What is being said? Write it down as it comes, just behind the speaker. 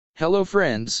Hello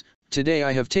friends, today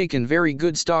I have taken very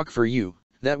good stock for you,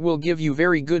 that will give you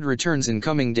very good returns in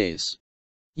coming days.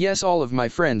 Yes, all of my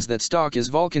friends, that stock is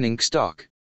Volcon Inc. stock.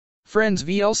 Friends,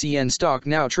 VLCN stock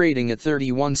now trading at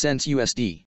 31 cents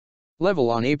USD. Level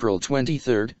on April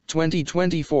 23,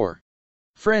 2024.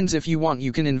 Friends, if you want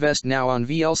you can invest now on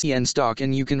VLCN stock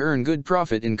and you can earn good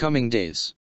profit in coming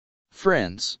days.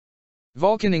 Friends,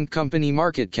 Volcon Inc. company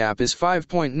market cap is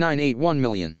 5.981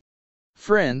 million.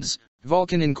 Friends,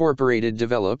 Volcon Incorporated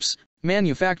develops,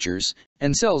 manufactures,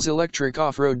 and sells electric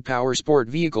off-road power sport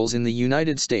vehicles in the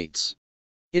United States.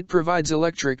 It provides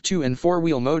electric 2- and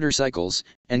 4-wheel motorcycles,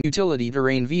 and utility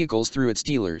terrain vehicles through its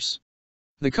dealers.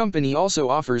 The company also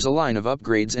offers a line of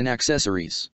upgrades and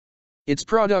accessories. Its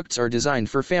products are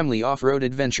designed for family off-road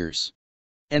adventures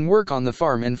and work on the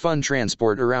farm and fun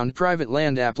transport around private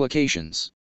land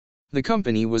applications. The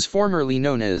company was formerly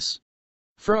known as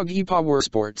Frog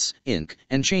Powersports, Inc.,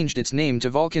 and changed its name to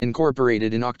Volcon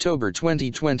Incorporated in October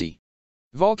 2020.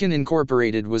 Volcon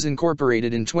Incorporated was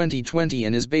incorporated in 2020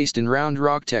 and is based in Round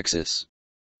Rock, Texas.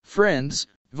 Friends,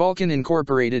 Volcon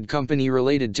Incorporated company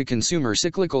related to consumer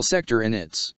cyclical sector and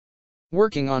it's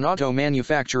working on auto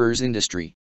manufacturers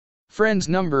industry. Friends,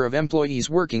 number of employees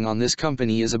working on this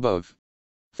company is above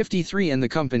 53 and the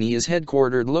company is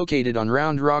headquartered located on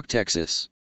Round Rock, Texas,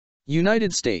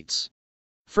 United States.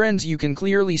 Friends, you can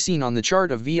clearly see on the chart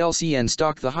of VLCN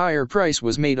stock the higher price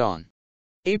was made on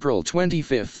April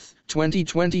 25,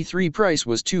 2023. Price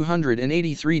was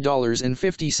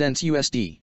 $283.50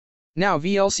 USD. Now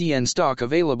VLCN stock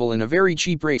available in a very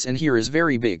cheap rates, and here is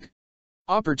very big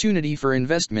opportunity for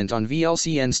investment on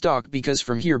VLCN stock because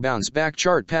from here bounce back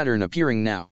chart pattern appearing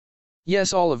now.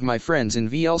 Yes, all of my friends, in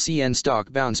VLCN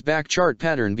stock bounce back chart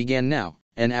pattern began now,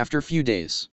 and after few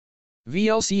days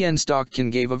VLCN stock can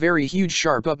give a very huge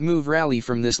sharp up move rally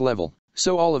from this level.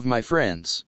 So all of my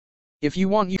friends, if you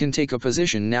want you can take a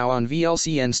position now on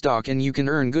VLCN stock and you can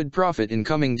earn good profit in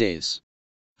coming days.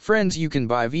 Friends, you can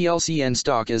buy VLCN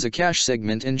stock as a cash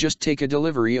segment and just take a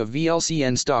delivery of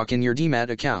VLCN stock in your demat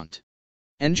account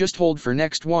and just hold for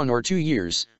next 1 or 2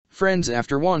 years. Friends,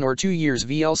 after 1 or 2 years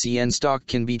VLCN stock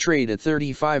can be traded at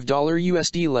 $35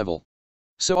 USD level.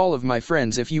 So all of my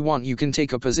friends, if you want you can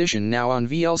take a position now on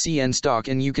VLCN stock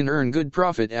and you can earn good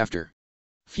profit after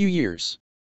few years.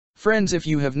 Friends, if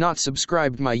you have not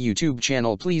subscribed my YouTube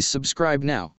channel, please subscribe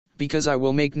now, because I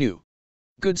will make new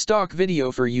good stock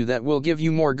video for you that will give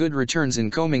you more good returns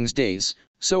in coming days.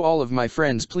 So all of my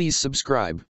friends, please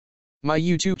subscribe my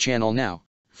YouTube channel now.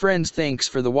 Friends, thanks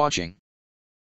for the watching.